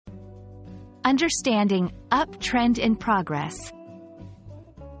Understanding uptrend in progress.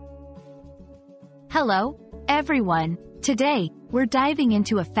 Hello, everyone. Today, we're diving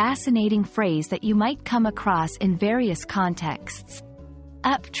into a fascinating phrase that you might come across in various contexts.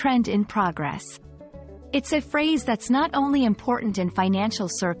 Uptrend in progress. It's a phrase that's not only important in financial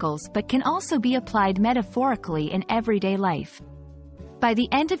circles but can also be applied metaphorically in everyday life. By the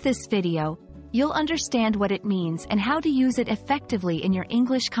end of this video, you'll understand what it means and how to use it effectively in your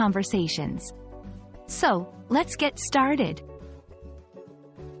English conversations. So, let's get started.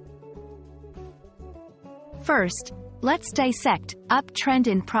 First, let's dissect uptrend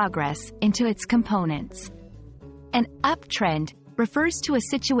in progress into its components. An uptrend refers to a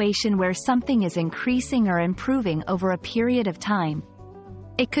situation where something is increasing or improving over a period of time.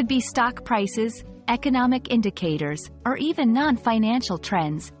 It could be stock prices, economic indicators, or even non-financial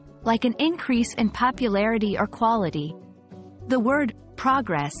trends, like an increase in popularity or quality. The word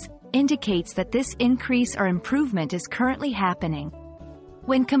progress indicates that this increase or improvement is currently happening.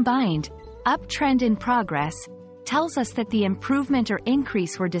 When combined, uptrend in progress tells us that the improvement or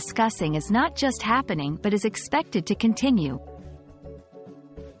increase we're discussing is not just happening but is expected to continue.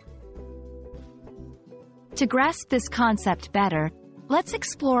 To grasp this concept better, let's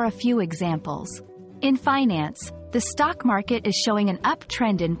explore a few examples. In finance, the stock market is showing an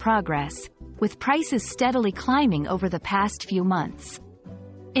uptrend in progress, with prices steadily climbing over the past few months.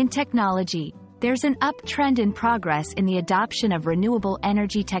 In technology, there's an uptrend in progress in the adoption of renewable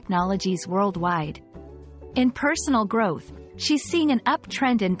energy technologies worldwide. In personal growth, she's seeing an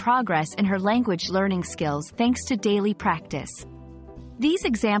uptrend in progress in her language learning skills thanks to daily practice. These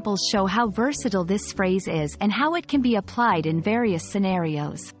examples show how versatile this phrase is and how it can be applied in various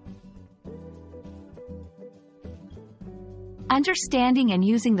scenarios. Understanding and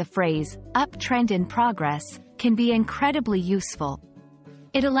using the phrase, uptrend in progress, can be incredibly useful.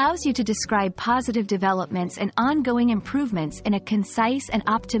 It allows you to describe positive developments and ongoing improvements in a concise and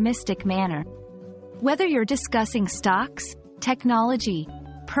optimistic manner. Whether you're discussing stocks, technology,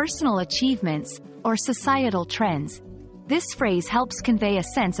 personal achievements, or societal trends, this phrase helps convey a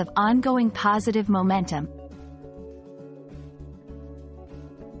sense of ongoing positive momentum.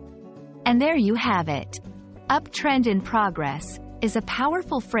 And there you have it. Uptrend in progress is a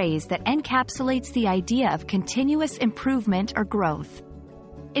powerful phrase that encapsulates the idea of continuous improvement or growth.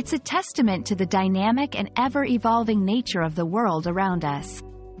 It's a testament to the dynamic and ever-evolving nature of the world around us.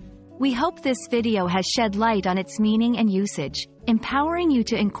 We hope this video has shed light on its meaning and usage, empowering you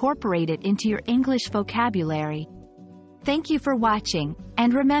to incorporate it into your English vocabulary. Thank you for watching,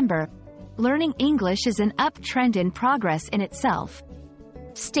 and remember, learning English is an uptrend in progress in itself.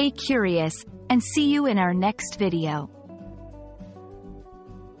 Stay curious, and see you in our next video.